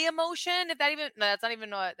overly emotion. If that even, no, that's not even,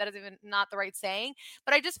 that is even not the right saying.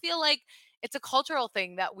 But I just feel like it's a cultural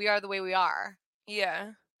thing that we are the way we are.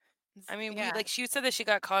 Yeah. I mean, we Yeah. like, she said that she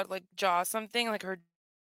got caught, like, jaw something, like, her.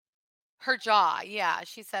 Her jaw. Yeah.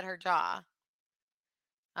 She said her jaw.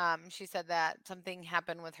 She said that something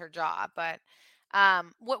happened with her jaw, but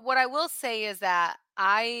what I will say is that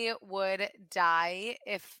I would die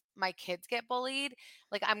if my kids get bullied.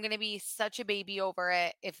 Like I'm gonna be such a baby over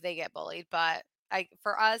it if they get bullied, but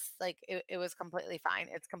for us, like it was completely fine.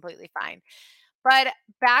 It's completely fine. But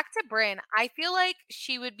back to Bryn, I feel like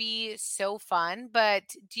she would be so fun. But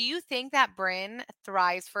do you think that Bryn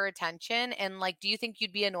thrives for attention? And like, do you think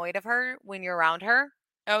you'd be annoyed of her when you're around her?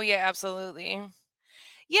 Oh, yeah, absolutely.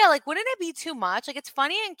 Yeah, like, wouldn't it be too much? Like, it's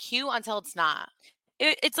funny and cute until it's not.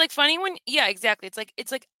 It's, like, funny when, yeah, exactly. It's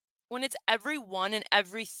like when it's everyone and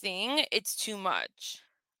everything, it's too much.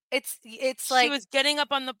 It's She like, was getting up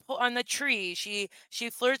on the tree. She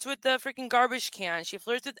flirts with the freaking garbage can. She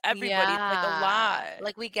flirts with everybody. It's, like, a yeah, lot.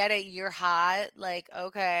 like, we get it. You're hot. Like,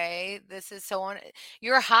 okay, this is so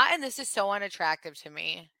you're hot and this is so unattractive to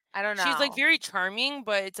me. I don't She's, like, know. very charming,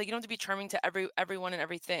 but it's, like, you don't have to be charming to everyone and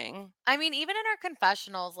everything. I mean, even in our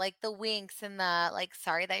confessionals, like the winks and the like,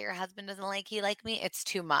 sorry that your husband doesn't like you like me. It's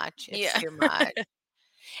too much. It's Yeah. too much.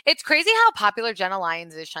 It's crazy how popular Jenna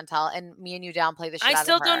Lyons is, Chantal, and me and you downplay the shit I out of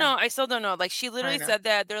still don't her. know. I still don't know. Like, she I literally know. said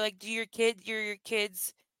that. They're like, "Do your kids, Your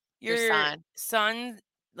your son. son,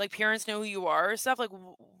 like, parents know who you are or stuff?" Like,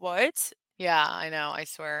 what? Yeah, I know. I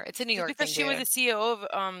swear. It's a New Just York because thing, she was dude. the CEO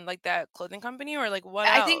of, like, that clothing company, or, like, what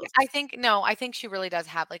I else? think no, I think she really does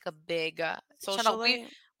have like a big Chanel, Socialite?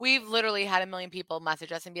 we've literally had a million people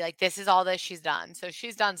message us and be like, this is all that she's done. So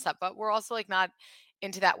she's done stuff, but we're also like not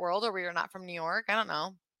into that world or we are not from New York. I don't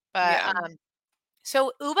know. But Yeah.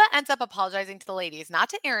 so Uba ends up apologizing to the ladies, not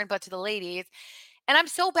to Aaron, but to the ladies. And I'm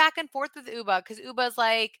so back and forth with Uba because Uba's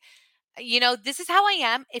like, this is how I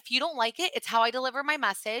am. If you don't like it, it's how I deliver my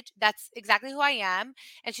message. That's exactly who I am.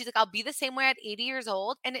 And she's like, I'll be the same way at 80 years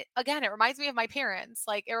old. And again, it reminds me of my parents.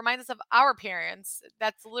 Like, it reminds us of our parents.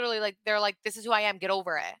 That's literally like, they're like, this is who I am. Get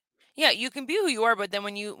over it. Yeah, you can be who you are, but then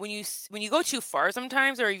when you go too far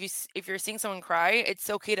sometimes, or if you're seeing someone cry, it's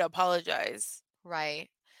okay to apologize. Right.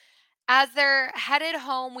 As they're headed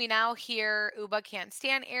home, we now hear Uba can't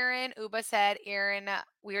stand Aaron. Uba said Aaron,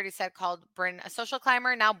 we already said, called Bryn a social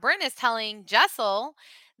climber. Now Bryn is telling Jessel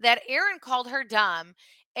that Aaron called her dumb.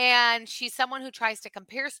 And she's someone who tries to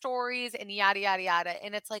compare stories and yada, yada, yada.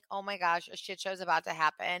 And it's like, oh my gosh, a shit show's about to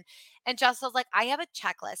happen. And Jessel's like, I have a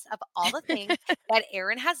checklist of all the things that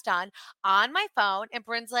Aaron has done on my phone. And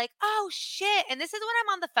Bryn's like, oh shit. And this is when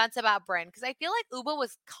I'm on the fence about Bryn because I feel like Uba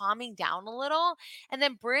was calming down a little. And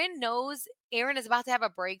then Bryn knows Aaron is about to have a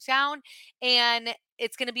breakdown and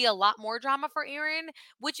it's going to be a lot more drama for Aaron,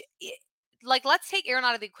 which like let's take Aaron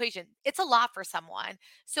out of the equation. It's a lot for someone.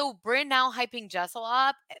 So Bryn now hyping Jessel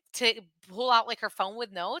up to pull out like her phone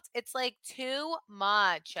with notes. It's like too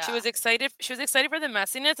much. She was excited. She was excited for the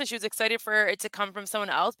messiness, and she was excited for it to come from someone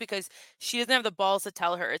else because she doesn't have the balls to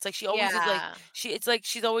tell her. It's like she always is like Yeah. she. It's like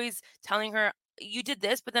she's always telling her, "You did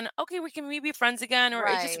this," but then okay, we can maybe be friends again, or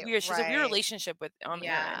it's just Right. weird. She's a weird Right. relationship with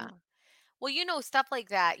Yeah. Aaron. Well, stuff like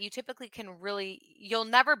that, you typically can really, you'll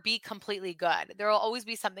never be completely good. There will always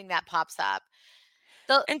be something that pops up.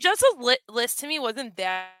 The And Jessel's list to me wasn't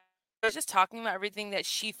that. It was just talking about everything that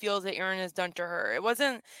she feels that Aaron has done to her. It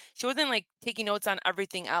wasn't. She wasn't like taking notes on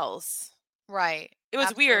everything else. right. It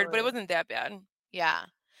was weird, but it Absolutely. wasn't that bad. Yeah.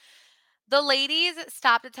 The ladies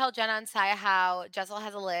stop to tell Jenna and Saya how Jessel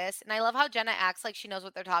has a list. And I love how Jenna acts like she knows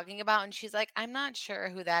what they're talking about. And she's like, I'm not sure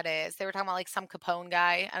who that is. They were talking about like some Capone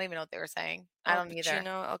guy. I don't even know what they were saying. I Al don't either.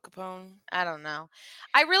 Pacino, Al Capone. I don't know.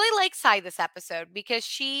 I really like Sai this episode because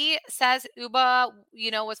she says Uba,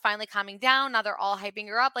 was finally calming down. Now they're all hyping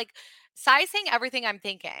her up. Like Sai saying everything I'm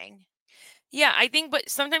thinking. Yeah, I think, but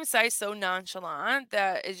sometimes Sai's so nonchalant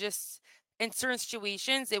that it's just in certain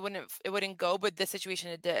situations it wouldn't go, but this situation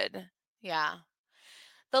it did. Yeah.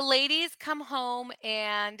 The ladies come home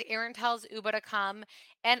and Aaron tells Uba to come.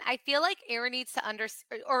 And I feel like Aaron needs to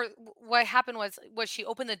understand, or what happened was she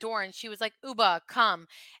opened the door and she was like, Uba, come.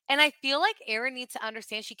 And I feel like Aaron needs to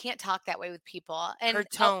understand she can't talk that way with people. Her And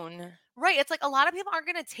tone. right. It's like a lot of people aren't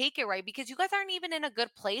going to take it right because you guys aren't even in a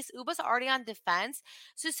good place. Uba's already on defense.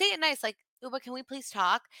 So say it nice, like, Uba, can we please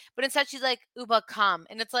talk? But instead she's like, Uba, come.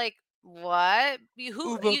 And it's like, what?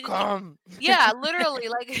 Uber come. Yeah, literally,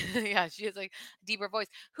 like, yeah, she has like deeper voice.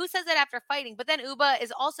 Who says that after fighting? But then Uba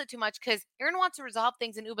is also too much because Aaron wants to resolve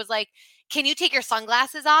things, and Uba's like, "Can you take your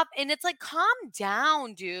sunglasses off?" And it's like, calm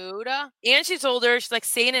down, dude. And she told her, she's like,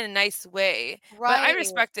 say it in a nice way. But I Right?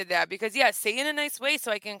 respected that because yeah, say it in a nice way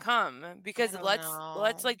so I can come. I Because don't let's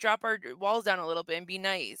know. like drop our walls down a little bit and be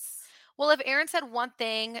nice. Well, if Erin said one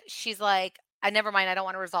thing, she's like, I never mind. I don't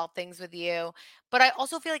want to resolve things with you. But I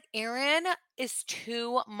also feel like Erin is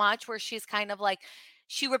too much where she's kind of like,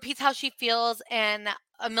 she repeats how she feels and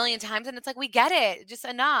a million times. And it's like, we get it, just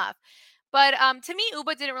enough. But to me,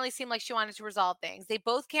 Uba didn't really seem like she wanted to resolve things. They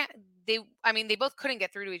both can't. They both couldn't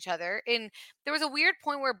get through to each other. And there was a weird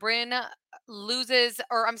point where Bryn loses,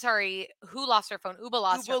 or I'm sorry, who lost her phone? Uba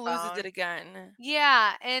lost Uber her loses it phone. again.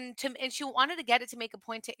 Yeah, and she wanted to get it to make a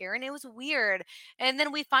point to Aaron. It was weird. And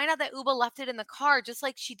then we find out that Uba left it in the car just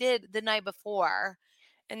like she did the night before.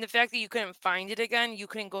 And the fact that you couldn't find it again, you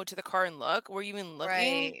couldn't go to the car and look. Were you even looking?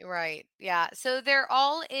 Right, right. Yeah. So they're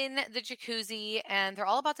all in the jacuzzi and they're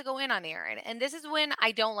all about to go in on Aaron. And this is when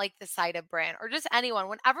I don't like the side of Bran or just anyone.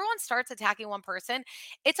 When everyone starts attacking one person,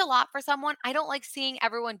 it's a lot for someone. I don't like seeing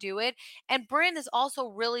everyone do it. And Bryn is also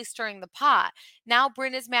really stirring the pot. Now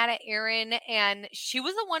Bryn is mad at Aaron and she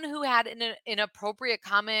was the one who had an inappropriate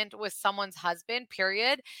comment with someone's husband,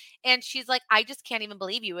 period. And she's like, I just can't even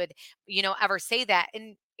believe you would, ever say that.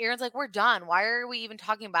 And Aaron's like, we're done. Why are we even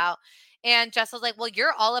talking about? And Jess was like, well,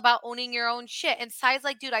 you're all about owning your own shit. And Sai's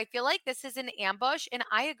like, dude, I feel like this is an ambush. And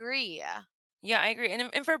I agree. Yeah, I agree.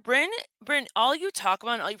 And for Bryn, all you talk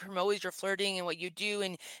about and all you promote is your flirting and what you do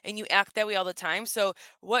and you act that way all the time. So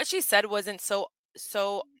what she said wasn't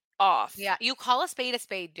so off. Yeah. You call a spade,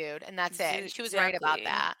 dude. And that's it. And she was right about Exactly.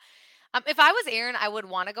 that. If I was Aaron, I would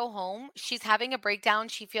want to go home. She's having a breakdown.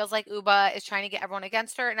 She feels like Uba is trying to get everyone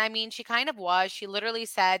against her. And I mean, she kind of was. She literally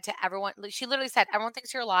said to everyone, she literally said, everyone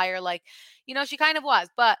thinks you're a liar. Like, she kind of was.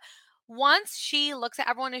 But once she looks at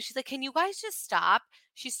everyone and she's like, can you guys just stop?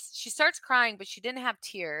 She starts crying, but she didn't have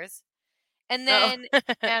tears. And Oh. then,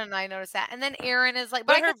 I don't know, I noticed that. And then Aaron is like,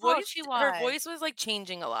 but But I could tell she her was. voice was like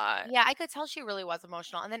changing a lot. Yeah, I could tell she really was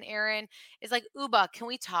emotional. And then Aaron is like, Uba, can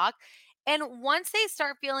we talk? And once they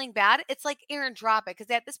start feeling bad, it's like, Aaron, drop it.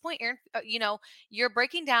 Because at this point, Aaron, you're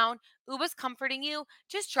breaking down. Uba's comforting you.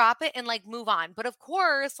 Just drop it and like move on. But of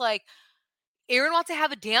course, like, Aaron wants to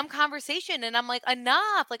have a damn conversation. And I'm like,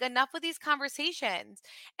 enough with these conversations.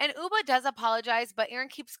 And Uba does apologize, but Aaron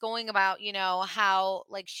keeps going about, how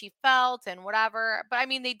like she felt and whatever. But I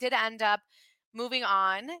mean, they did end up moving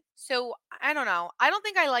on. So I don't know. I don't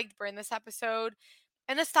think I liked Bryn this episode.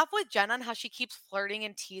 And the stuff with Jenna and how she keeps flirting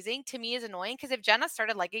and teasing to me is annoying because if Jenna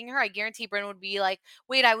started liking her, I guarantee Bryn would be like,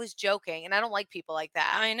 "Wait, I was joking," and I don't like people like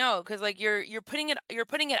that. I know, cause like, you're putting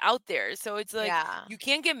it out there, so it's like, Yeah. you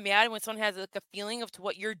can't get mad when someone has, like, a feeling of to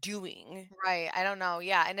what you're doing. Right. I don't know.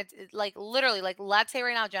 Yeah. And like literally, like, let's say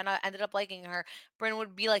right now Jenna ended up liking her. Bryn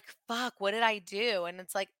would be like, fuck, what did I do? And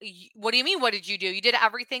it's like, what do you mean? What did you do? You did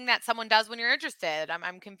everything that someone does when you're interested.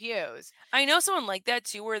 I'm confused. I know someone like that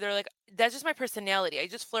too, where they're like, "That's just my personality. I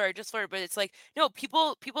just flirt," but it's like, no,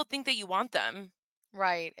 people think that you want them.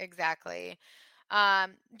 Right. Exactly.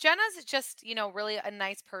 Jenna's just, really a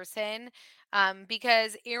nice person.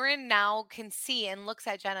 Because Erin now can see and looks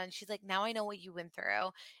at Jenna and she's like, now I know what you went through.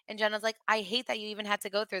 And Jenna's like, I hate that you even had to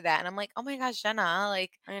go through that. And I'm like, oh my gosh, Jenna,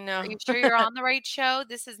 like, I are know. you sure you're on the right show?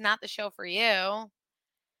 This is not the show for you.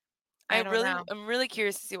 I don't know. I'm really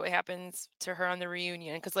curious to see what happens to her on the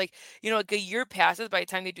reunion, cause like, like, a year passes by the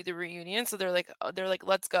time they do the reunion, so they're like,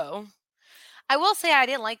 "Let's go." I will say I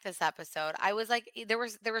didn't like this episode. I was like, there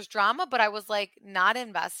was drama, but I was like not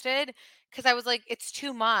invested because I was like, it's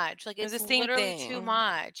too much. Like It was the it's same literally too thing.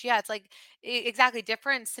 much. Yeah, it's like exactly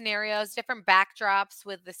different scenarios, different backdrops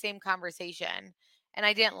with the same conversation, and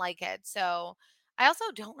I didn't like it. So I also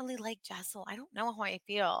don't really like Jessel. I don't know how I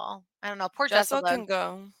feel. I don't know. Poor Jessel Jessel though. can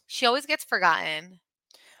go. She always gets forgotten.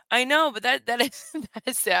 I know, but that is that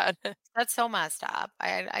is sad. That's so messed up.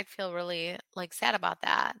 I'd feel really like sad about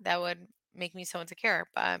that. That would make me so insecure.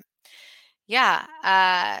 But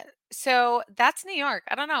yeah. So that's New York.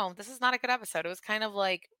 I don't know. This is not a good episode. It was kind of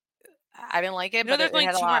like I didn't like it, but There's it only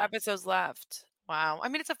had a 2 more lot. episodes left. Wow. I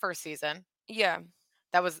mean, it's a first season. Yeah,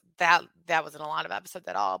 That wasn't a lot of episodes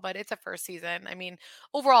at all, but it's a first season. I mean,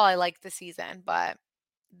 overall I liked the season, but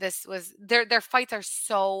this was their fights are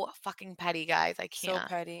so fucking petty, guys. I so can't.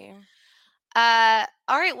 petty. All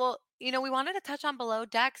right. Well, we wanted to touch on Below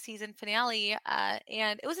Deck season finale,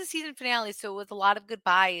 and it was a season finale, so it was a lot of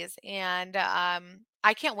goodbyes, and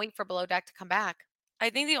I can't wait for Below Deck to come back. I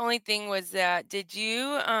think the only thing was that did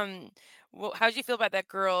you how did you feel about that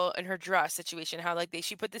girl and her dress situation? How like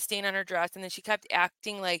she put the stain on her dress and then she kept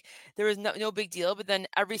acting like there was no big deal, but then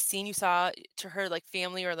every scene you saw to her like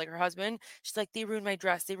family or like her husband, she's like they ruined my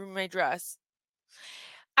dress. They ruined my dress.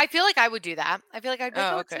 I feel like I would do that. I feel like I'd be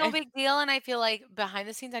like, Oh, "Oh, it's no okay. big deal," and I feel like behind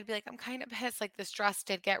the scenes, I'd be like, "I'm kind of pissed, like, this dress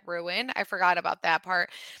did get ruined." I forgot about that part.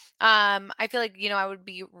 I feel like, I would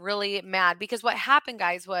be really mad because what happened,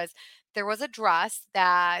 guys, was there was a dress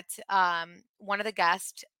that, one of the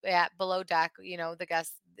guests at Below Deck, the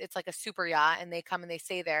guests it's like a super yacht, and they come and they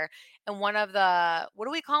stay there, and one of the what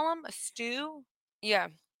do we call them? A stew? Yeah.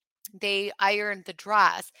 They ironed the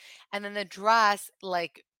dress, and then the dress,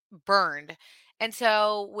 like, burned. And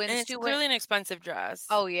so when And it's Stu went clearly an expensive dress.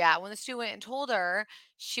 Oh, yeah, when the Stu went and told her,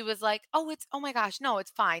 she was like, oh my gosh, no, it's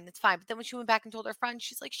fine, it's fine." But then when she went back and told her friend,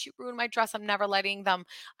 she's like, "She ruined my dress. I'm never letting them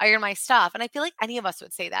iron my stuff." And I feel like any of us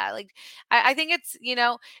would say that. Like, I think it's,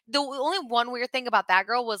 the only one weird thing about that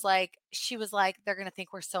girl was like, she was like, "They're gonna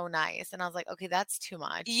think we're so nice." And I was like, "Okay, that's too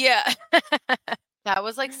much." Yeah. That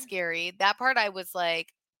was, like, scary. That part I was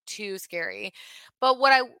like, too scary. But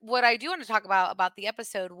what I do wanna talk about the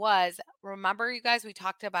episode was, remember, you guys, we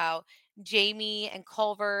talked about Jamie and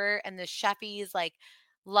Culver and the Sheffy's, like,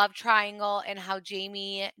 love triangle and how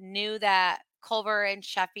Jamie knew that Culver and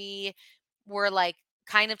Sheffy were, like,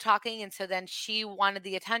 kind of talking, and so then she wanted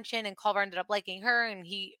the attention, and Culver ended up liking her, and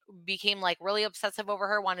he became, like, really obsessive over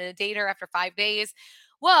her, wanted to date her after 5 days.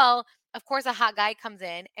 Well, of course, a hot guy comes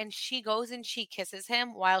in and she goes and she kisses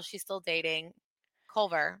him while she's still dating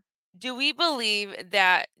Culver. Do we believe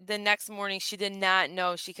that the next morning she did not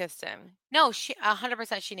know she kissed him? No, she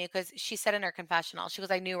 100% she knew because she said in her confessional, she goes,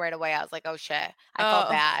 "I knew right away." I was like, "Oh shit." I felt Oh.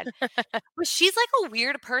 bad. But she's like a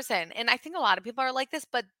weird person. And I think a lot of people are like this,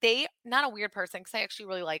 but they not a weird person because I actually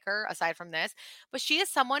really like her aside from this. But she is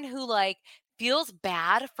someone who like feels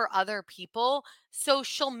bad for other people. So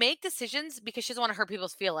she'll make decisions because she doesn't want to hurt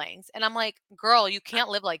people's feelings. And I'm like, girl, you can't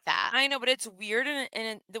live like that. I know, but it's weird,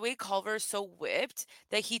 and the way Culver is so whipped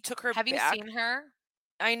that he took her Have you back. seen her?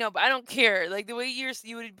 I know, but I don't care. Like the way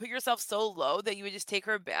you would put yourself so low that you would just take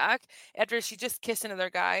her back after she just kissed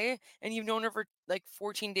another guy and you've known her for like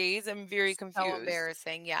 14 days. I'm very So confused.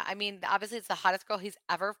 embarrassing. Yeah. I mean, obviously it's the hottest girl he's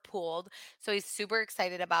ever pulled. So he's super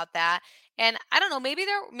excited about that. And I don't know,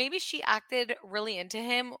 maybe she acted really into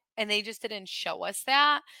him and they just didn't show us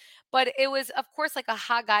that. But it was of course like a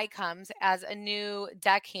hot guy comes as a new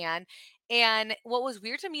deckhand. And what was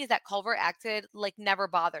weird to me is that Culver acted like never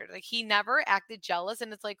bothered. Like he never acted jealous.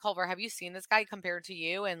 And it's like, Culver, have you seen this guy compared to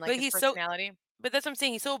you and like But his he's so personality? but that's what I'm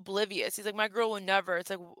saying. He's so oblivious. He's like, my girl would never. It's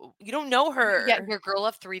like you don't know Yeah, her. your girl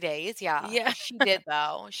of 3 days, yeah. Yeah. She did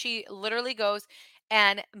though. She literally goes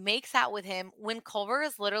and makes out with him when Culver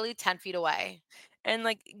is literally 10 feet away. And,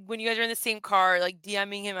 like, when you guys are in the same car, like,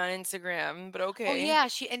 DMing him on Instagram, but Oh, okay. yeah,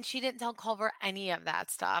 she didn't tell Culver any of that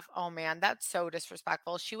stuff. Oh, man, that's so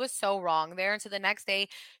disrespectful. She was so wrong there, and so the next day,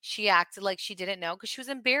 she acted like she didn't know because she was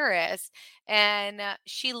embarrassed, and,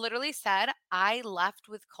 she literally said, "I left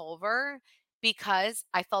with Culver because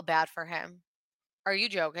I felt bad for him." Are you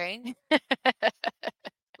joking?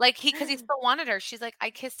 Like, because he still wanted her. She's like, "I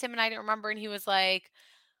kissed him and I didn't remember," and he was like,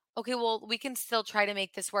 "Okay, well, we can still try to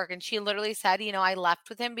make this work," and she literally said, "I left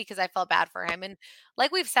with him because I felt bad for him," and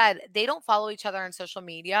like we've said, they don't follow each other on social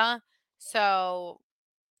media, so,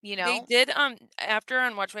 you They know did, after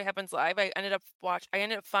on Watch What Happens Live, I ended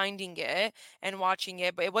up finding it and watching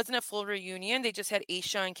it, but it wasn't a full reunion. They just had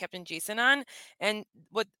Aisha and Captain Jason on, and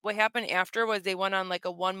what happened after was they went on, like,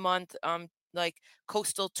 a 1 month, like,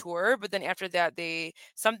 coastal tour, but then after that,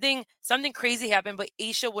 something crazy happened, but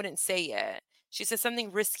Aisha wouldn't say it. She said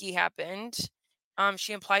something risky happened.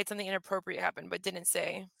 She implied something inappropriate happened, but didn't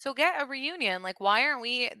say. so get a reunion, like, why aren't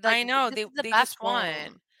we I know, this is the they best just won't.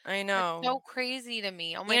 one. I That's know. so crazy to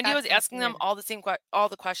me. Oh my Andy god, was so asking them good. all all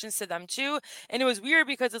the questions to them too, and it was weird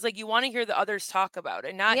because it's like you wanna hear the others talk about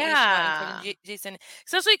it, not Aisha and Kevin Yeah. Jason,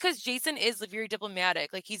 especially because Jason is very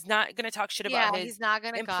diplomatic, like, he's not gonna talk shit about Yeah, his he's not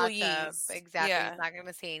gonna gossip. employees. Exactly, he's Yeah. not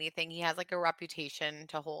gonna say anything. He has, like, a reputation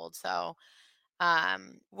to hold, so,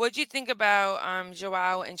 um What'd you think about,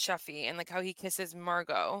 Joao and Sheffy and, like, how he kisses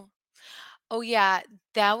Margot? Oh, yeah,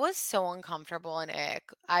 that was so uncomfortable and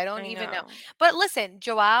ick. I don't I even know. know. But listen,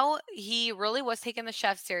 Joao, he really was taking the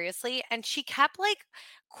chef seriously, and she kept, like,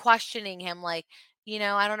 questioning him, like,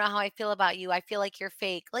 "I don't know how I feel about you. I feel like you're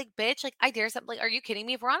fake." Like, "Bitch, like, I dare some like, are you kidding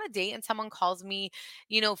me? If we're on a date and someone calls me,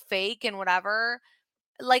 fake and whatever,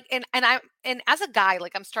 like, and as a guy,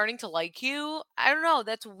 like, I'm starting to like you, I don't know,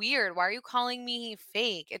 that's weird. Why are you calling me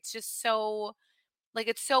fake?" It's just so like,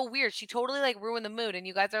 it's so weird. She totally, like, ruined the mood, and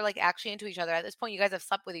you guys are, like, actually into each other. At this point, you guys have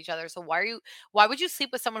slept with each other, so why would you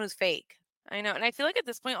sleep with someone who's fake? I know, and I feel like at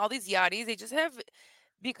this point, all these yachties, they just have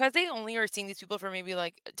because they only are seeing these people for maybe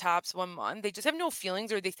like tops 1 month, they just have no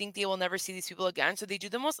feelings or they think they will never see these people again. So they do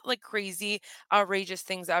the most like crazy, outrageous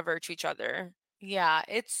things ever to each other. Yeah,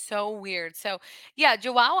 it's so weird. So, yeah,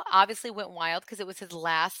 Joao obviously went wild because it was his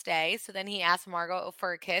last day, so then he asked Margot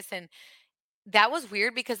for a kiss, and that was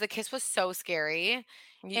weird because the kiss was so scary,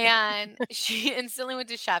 Ye- and she instantly went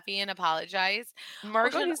to Sheffy and apologized. Oh,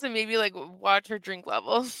 Margot needs to maybe like watch her drink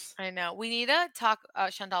levels. I know. We need to talk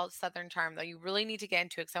Chantal Southern Charm though. You really need to get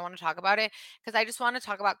into it because I want to talk about it because I just want to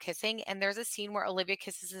talk about kissing. And there's a scene where Olivia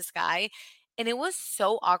kisses this guy, and it was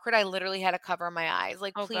so awkward. I literally had to cover my eyes.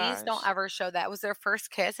 Like, Oh please don't gosh. ever show that. It was their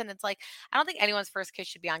first kiss, and it's like I don't think anyone's first kiss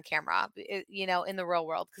should be on camera, in the real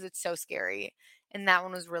world because it's so scary. And that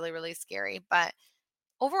one was really, really scary. But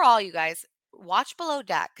overall, you guys watch Below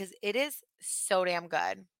Deck because it is so damn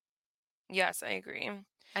good. Yes, I agree.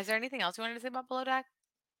 Is there anything else you wanted to say about Below Deck?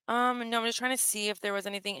 No, I'm just trying to see if there was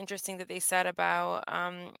anything interesting that they said about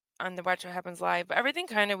on the Watch What Happens Live, but everything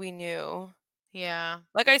kind of we knew. Yeah,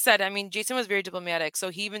 Like I said, I mean, Jason was very diplomatic, so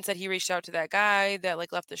he even said he reached out to that guy that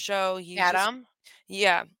like left the show. He just Adam.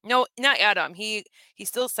 yeah. No, not Adam. He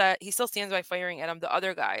still stands by firing Adam, the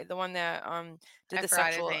other guy, the one that did I the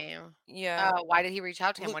forgot his sexual name. yeah. Oh, why did he reach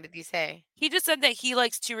out to him? Lu- What did he say? He just said that he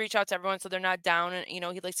likes to reach out to everyone so they're not down and he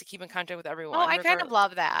likes to keep in contact with Oh, everyone I kind of regardless.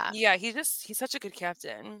 love that. Yeah, he's such a good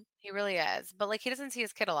captain. He really is. But like he doesn't see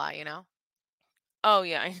his kid a lot, you know? Oh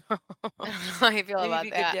yeah, I know. I don't know how I feel Maybe about be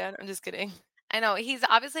a good that. dad. I'm just kidding. I know he's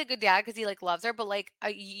obviously a good dad because he like loves her, but like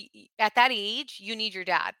at that age, you need your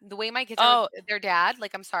dad. The way my kids are with Oh, their dad,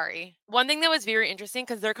 like I'm sorry. one thing that was very interesting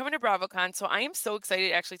because they're coming to BravoCon, so I am so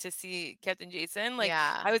excited actually to see Captain Jason. Like,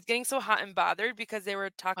 Yeah. I was getting so hot and bothered because they were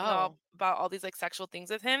talking all Oh. about all these like sexual things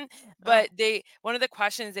with him. Oh. But one of the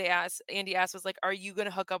questions Andy asked was like, "Are you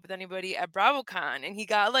gonna hook up with anybody at BravoCon?" And he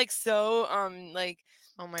got like so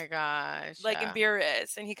Oh my gosh. like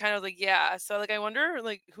embarrassed, and he kind of like, "Yeah." So like, I wonder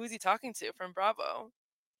like who's he talking to from Bravo?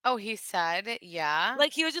 Oh, he said, yeah.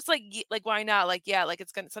 Like he was just like, like why not? Like yeah, like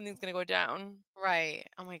something's gonna go down. Right.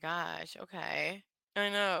 Oh my gosh. Okay. I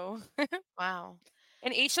know. Wow.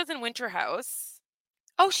 And Aisha's in Winter House.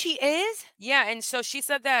 Oh, she is? Yeah, and so she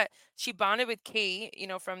said that she bonded with Kate,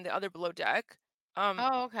 from the other Below Deck. Um,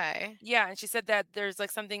 Oh, okay. yeah, and she said that there's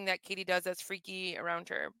like something that Katie does that's freaky around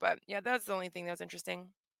her. But yeah, that was the only thing that was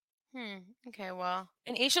interesting. Okay, well,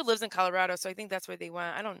 And Aisha lives in Colorado, so I think that's where they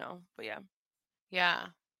went. I don't know, but yeah. yeah.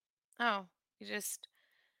 Oh, you just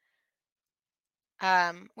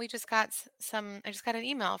We just got I just got an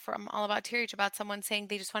email from All About TRH about someone saying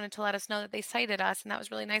they just wanted to let us know that they cited us, and that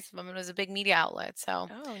was really nice of them. It was a big media outlet, so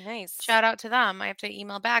Oh, nice. shout out to them. I have to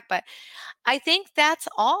email back, but I think that's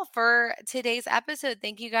all for today's episode.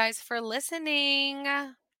 Thank you guys for listening.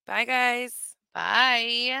 Bye, guys.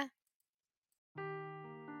 Bye.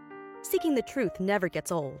 Seeking the truth never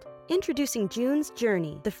gets old. Introducing June's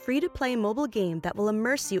Journey, the free-to-play mobile game that will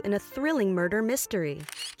immerse you in a thrilling murder mystery.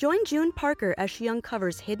 Join June Parker as she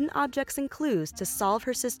uncovers hidden objects and clues to solve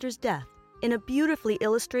her sister's death in a beautifully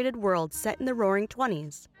illustrated world set in the Roaring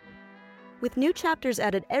 '20s. With new chapters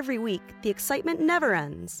added every week, the excitement never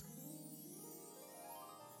ends.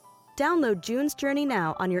 Download June's Journey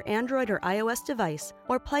now on your Android or iOS device,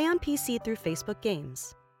 or play on PC through Facebook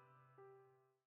Games.